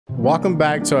Welcome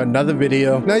back to another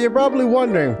video. Now you're probably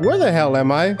wondering, where the hell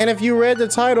am I? And if you read the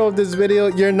title of this video,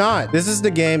 you're not. This is the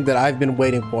game that I've been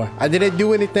waiting for. I didn't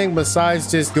do anything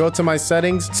besides just go to my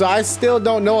settings, so I still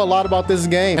don't know a lot about this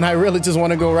game, and I really just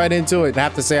want to go right into it. I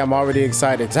have to say I'm already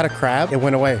excited. Is that a crab? It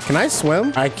went away. Can I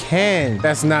swim? I can.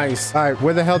 That's nice. All right,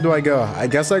 where the hell do I go? I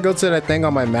guess I go to that thing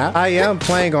on my map. I am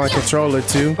playing on controller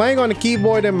too. Playing on the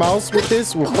keyboard and mouse with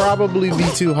this will probably be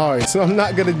too hard, so I'm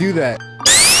not gonna do that.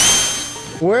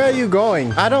 Where are you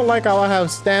going? I don't like how I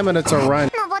have stamina to run.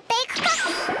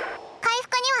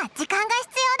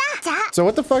 So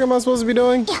what the fuck am I supposed to be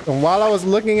doing? And while I was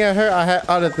looking at her, I had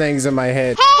other things in my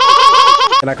head.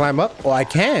 Can I climb up? Oh, I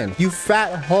can. You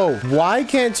fat hoe. Why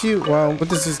can't you? Well, what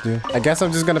does this do? I guess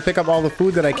I'm just gonna pick up all the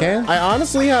food that I can. I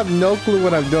honestly have no clue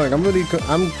what I'm doing.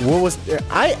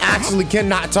 I actually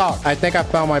cannot talk. I think I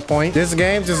found my point. This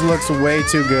game just looks way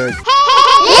too good.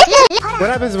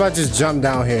 What happens if I just jump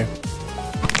down here?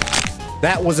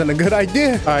 That wasn't a good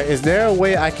idea. All right, is there a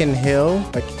way I can heal?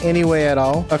 Like any way at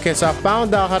all? Okay, so I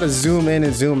found out how to zoom in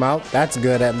and zoom out. That's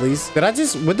good at least.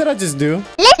 What did I just do?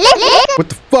 What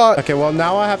the fuck? Okay, well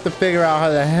now I have to figure out how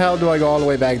the hell do I go all the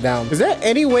way back down. Is there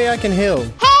any way I can heal?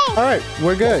 Hey! All right,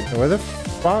 we're good. Where the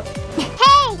fuck?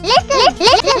 Hey, listen.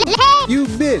 You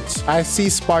bitch. I see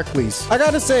sparklies. I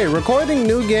gotta say, recording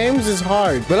new games is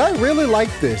hard, but I really like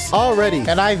this already,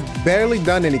 and I've barely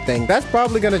done anything. That's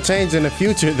probably gonna change in the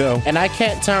future though, and I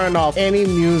can't turn off any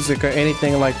music or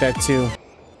anything like that too.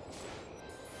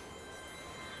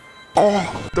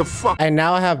 Oh, the fuck. I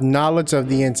now have knowledge of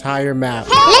the entire map.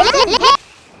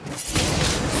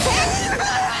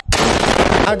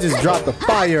 I just dropped a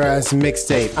fire-ass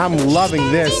mixtape. I'm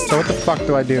loving this. So what the fuck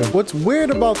do I do? What's weird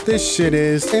about this shit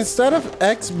is, instead of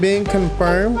X being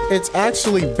confirmed, it's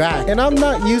actually back. And I'm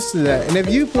not used to that. And if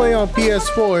you play on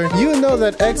PS4, you know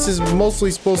that X is mostly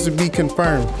supposed to be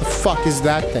confirmed. The fuck is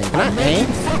that thing? Can I aim?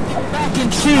 Mac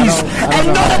and cheese, and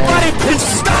nobody can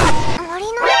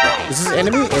stop! Is this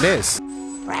enemy? It is.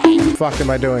 What the fuck am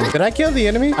I doing? Did I kill the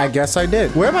enemy? I guess I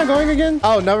did. Where am I going again?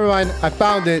 Oh, never mind. I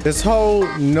found it. This whole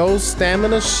no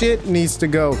stamina shit needs to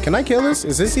go. Can I kill this?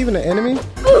 Is this even an enemy?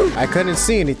 I couldn't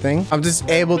see anything. I'm just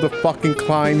able to fucking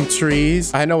climb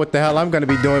trees. I know what the hell I'm gonna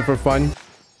be doing for fun.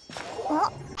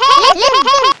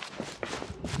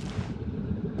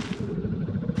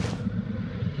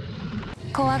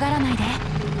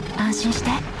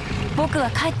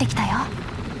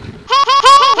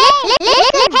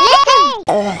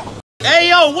 Oh. Hey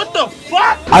yo, what the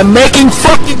fuck? I'm making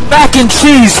fucking mac and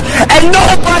cheese and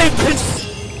nobody can.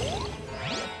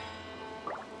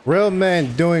 Real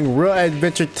man doing real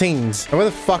adventure things. Where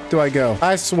the fuck do I go?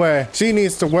 I swear, she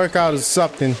needs to work out or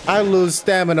something. I lose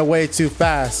stamina way too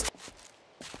fast.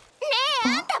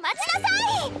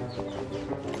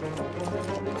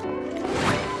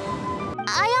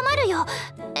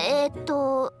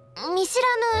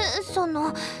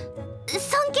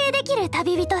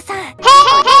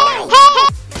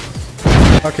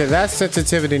 Okay, that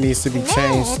sensitivity needs to be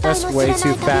changed. That's way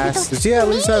too fast. Does she at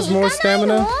least has more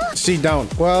stamina? She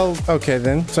don't. Well, okay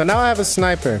then. So now I have a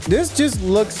sniper. This just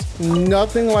looks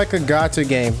nothing like a gacha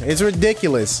game. It's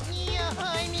ridiculous.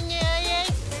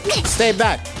 Stay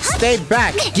back. Stay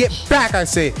back. Get back, I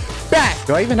say. Back.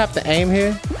 Do I even have to aim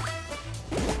here?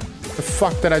 The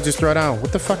fuck did I just throw down?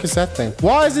 What the fuck is that thing?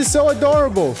 Why is it so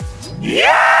adorable?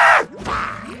 Yeah!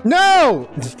 No!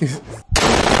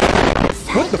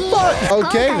 What the fuck?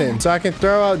 Okay then, so I can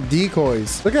throw out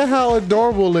decoys. Look at how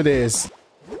adorable it is.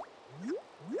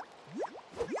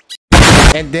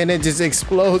 And then it just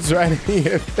explodes right in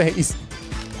your face.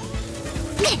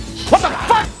 What the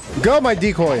fuck? Go, my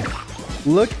decoy.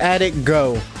 Look at it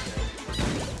go.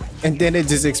 And then it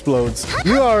just explodes.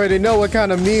 You already know what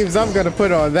kind of memes I'm gonna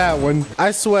put on that one. I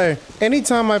swear,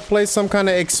 anytime I play some kind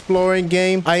of exploring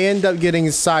game, I end up getting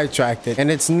sidetracked.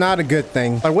 And it's not a good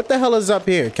thing. Like, what the hell is up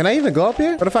here? Can I even go up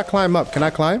here? What if I climb up? Can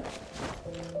I climb?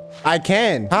 I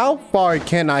can. How far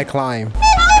can I climb?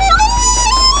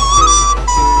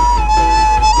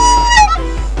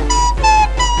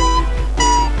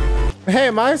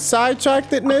 Hey, my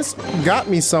sidetrackedness got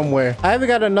me somewhere. I haven't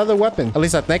got another weapon. At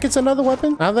least I think it's another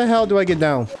weapon. How the hell do I get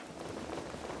down?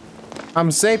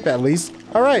 I'm safe at least.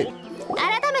 All right.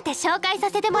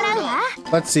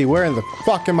 Let's see. Where in the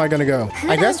fuck am I gonna go?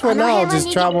 I guess for now I'll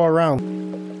just travel around.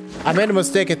 I made a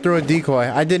mistake and threw a decoy.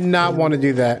 I did not want to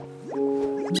do that.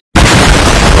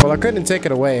 Well, I couldn't take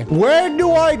it away. Where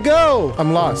do I go?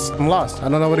 I'm lost. I'm lost. I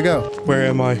don't know where to go. Where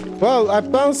am I? Well, I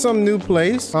found some new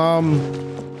place.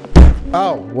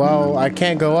 Oh, well, I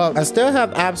can't go up. I still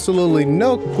have absolutely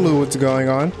no clue what's going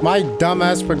on. My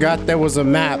dumbass forgot there was a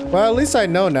map. Well, at least I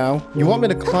know now. You want me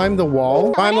to climb the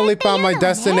wall? Finally found my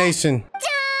destination.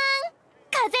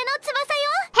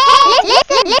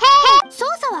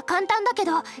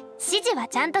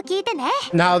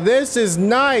 Now this is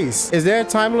nice. Is there a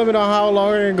time limit on how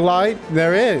long I can glide?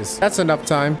 There is. That's enough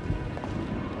time.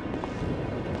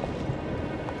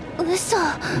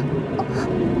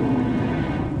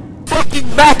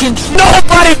 Fucking back and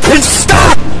nobody can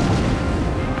stop!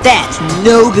 That's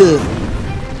no good.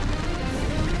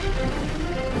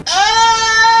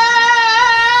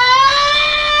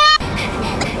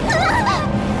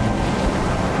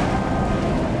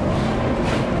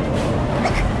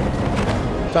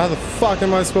 So how the fuck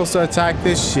am I supposed to attack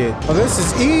this shit? Oh, this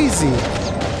is easy.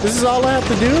 This is all I have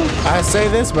to do? I say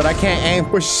this, but I can't aim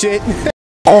for shit.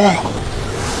 Oh.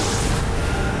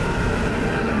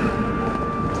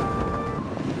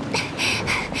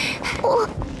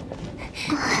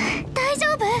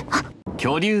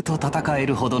 巨竜と戦え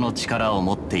るほどの力を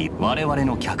持っている我々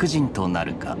の客人とな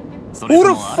るか。 Who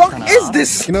the fuck is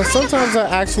this? You know, sometimes I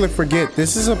actually forget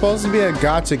this is supposed to be a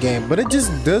gacha game, but it just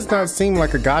does not seem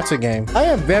like a gacha game. I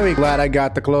am very glad I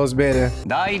got the closed beta.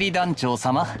 代理団長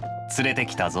様、連れて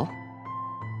きたぞ。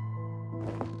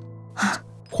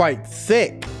 Quite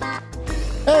thick.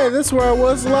 Hey, this is where I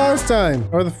was last time.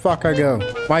 Where the fuck I go?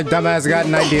 My dumbass got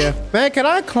an idea. Man, can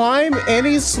I climb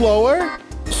any slower?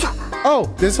 Oh,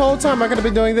 this whole time I could have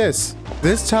been doing this.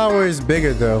 This tower is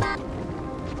bigger though.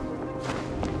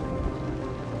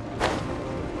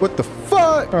 What the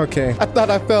fuck? Okay, I thought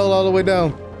I fell all the way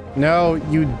down. No,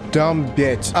 you dumb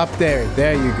bitch. Up there.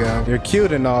 There you go. You're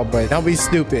cute and all, but don't be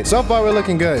stupid. So far, we're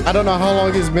looking good. I don't know how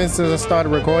long it's been since I started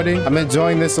recording. I'm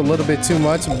enjoying this a little bit too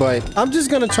much, but I'm just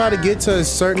gonna try to get to a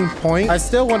certain point. I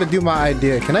still want to do my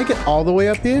idea. Can I get all the way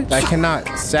up here? I cannot.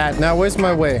 Sad. Now, where's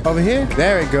my way? Over here?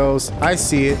 There it goes. I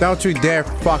see it. Don't you dare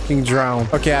fucking drown.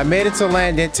 Okay, I made it to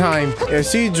land in time. If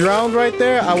she drowned right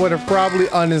there, I would have probably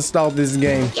uninstalled this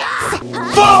game.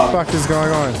 What the fuck is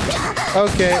going on?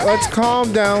 Okay, let's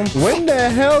calm down. When the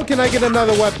hell can I get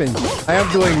another weapon? I am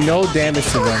doing no damage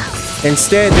to them.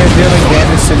 Instead, they're dealing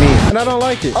damage to me. And I don't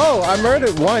like it. Oh, I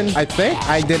murdered one. I think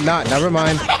I did not. Never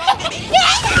mind.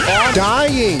 I'm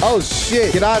dying. Oh,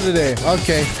 shit. Get out of there.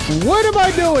 Okay. What am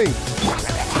I doing?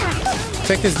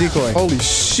 Take his decoy. Holy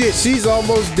shit. She's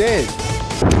almost dead.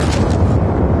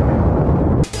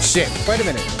 Shit. Wait a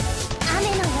minute.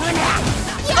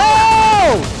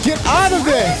 Oh! Get out of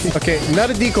there! Okay,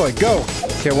 another decoy. Go.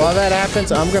 Okay, while that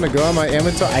happens, I'm gonna go on my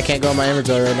inventory. I can't go on my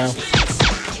inventory right now.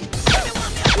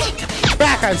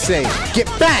 Back, I say. Get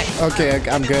back! Okay,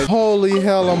 I'm good. Holy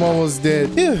hell, I'm almost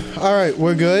dead. Phew. All right,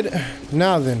 we're good.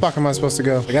 Now then, fuck am I supposed to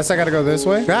go? I guess I gotta go this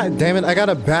way. God damn it, I got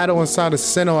a battle inside of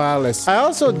Sinnoh Alice. I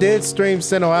also did stream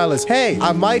Sinnoh Alice. Hey,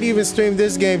 I might even stream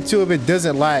this game too if it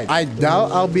doesn't lag. I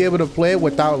doubt I'll be able to play it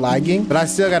without lagging, but I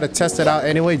still gotta test it out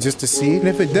anyway just to see. And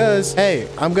if it does, hey,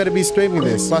 I'm gonna be streaming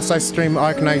this. Plus I stream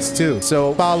Arknights too.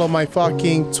 So follow my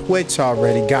fucking Twitch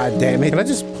already, god damn it. Can I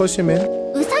just push him in?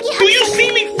 Do you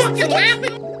see me fucking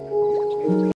laughing?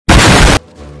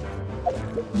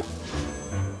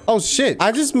 Oh shit,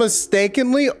 I just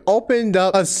mistakenly opened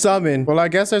up a summon. Well, I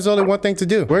guess there's only one thing to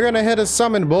do. We're gonna hit a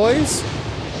summon, boys.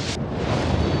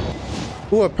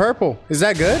 Ooh, a purple. Is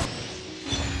that good?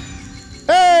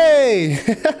 Hey!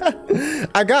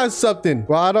 I got something.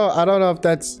 Well, I don't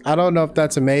know if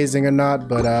that's amazing or not,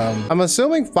 but I'm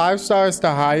assuming 5 stars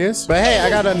the highest. But hey, I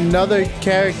got another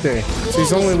character.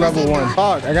 She's only level 1.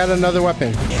 Fuck, I got another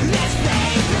weapon.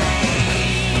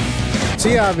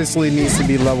 She obviously needs to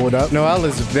be leveled up. Noelle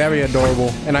is very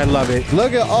adorable, and I love it.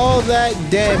 Look at all that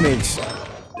damage.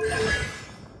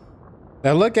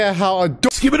 Now look at how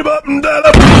adorable.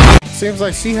 Seems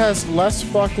like she has less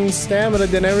fucking stamina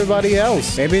than everybody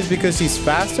else. Maybe it's because she's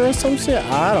faster or some shit.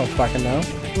 I don't fucking know.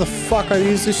 What the fuck I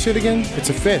use this shit again?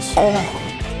 It's a fish. Oh,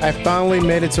 I finally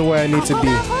made it to where I need to be.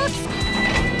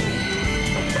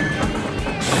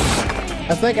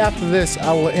 I think after this,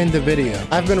 I will end the video.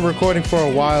 I've been recording for a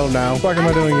while now. What the fuck am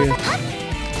I doing here?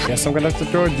 Guess I'm gonna have to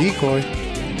throw a decoy.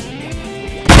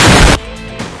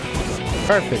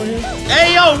 Perfect.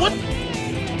 Hey, yo, what?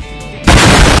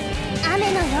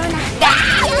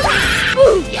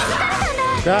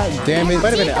 God damn it.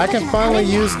 Wait a minute. I can finally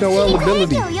use Noelle's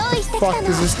ability. What the fuck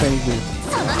does this thing do?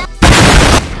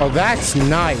 Oh, that's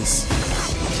nice.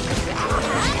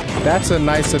 That's a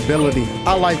nice ability.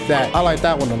 I like that. I like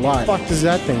that one a lot. What the fuck does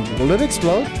that thing do? Will it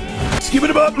explode?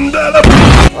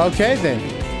 Okay then.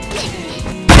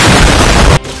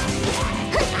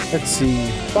 Let's see.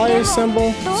 Fire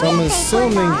symbol. So I'm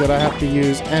assuming that I have to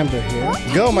use amber here.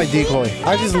 Go, my decoy.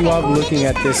 I just love looking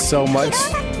at this so much.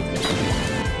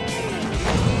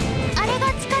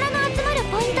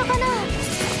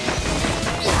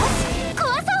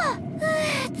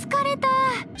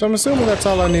 So I'm assuming that's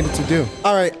all I needed to do.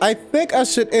 All right, I think I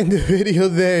should end the video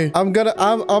there.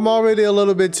 I'm already a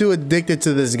little bit too addicted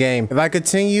to this game. If I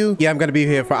continue, yeah, I'm gonna be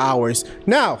here for hours.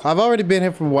 Now, I've already been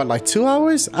here for what, like 2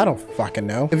 hours? I don't fucking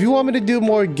know. If you want me to do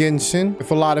more Genshin,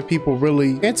 if a lot of people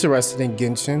really interested in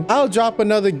Genshin, I'll drop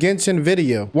another Genshin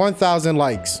video. 1,000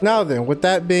 likes. Now then, with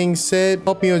that being said,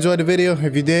 hope you enjoyed the video.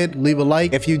 If you did, leave a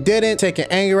like. If you didn't, take your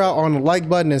anger out on the like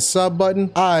button and sub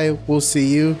button. I will see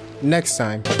you next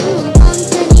time.